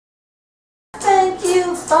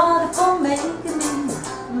you for making me.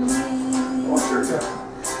 Oh, sure, yeah.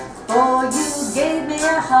 For you gave me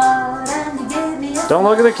a heart and you gave me a... Don't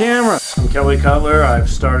look at the camera. I'm Kelly Cutler. I've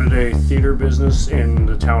started a theater business in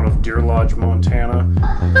the town of Deer Lodge, Montana.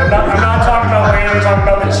 I'm not talking about Wayne, I'm talking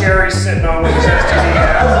about the cherry sitting on with his STD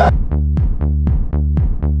hat.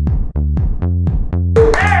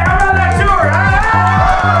 Hey, how about that tour,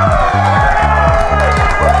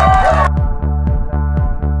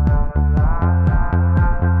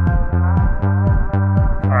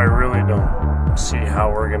 I really don't see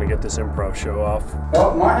how we're gonna get this improv show off.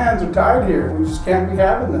 Well, my hands are tied here. We just can't be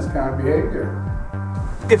having this kind of behavior.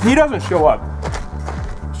 If he doesn't show up,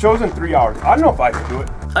 show's in 3 hours. I don't know if I can do it.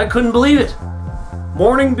 I couldn't believe it.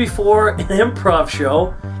 Morning before an improv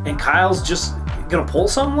show, and Kyle's just gonna pull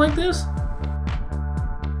something like this?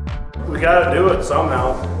 We gotta do it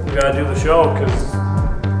somehow. We gotta do the show, because,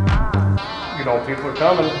 you know, people are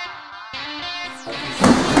coming.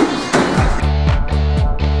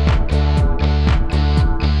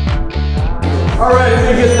 All right,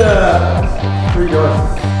 let me get the 3 doors.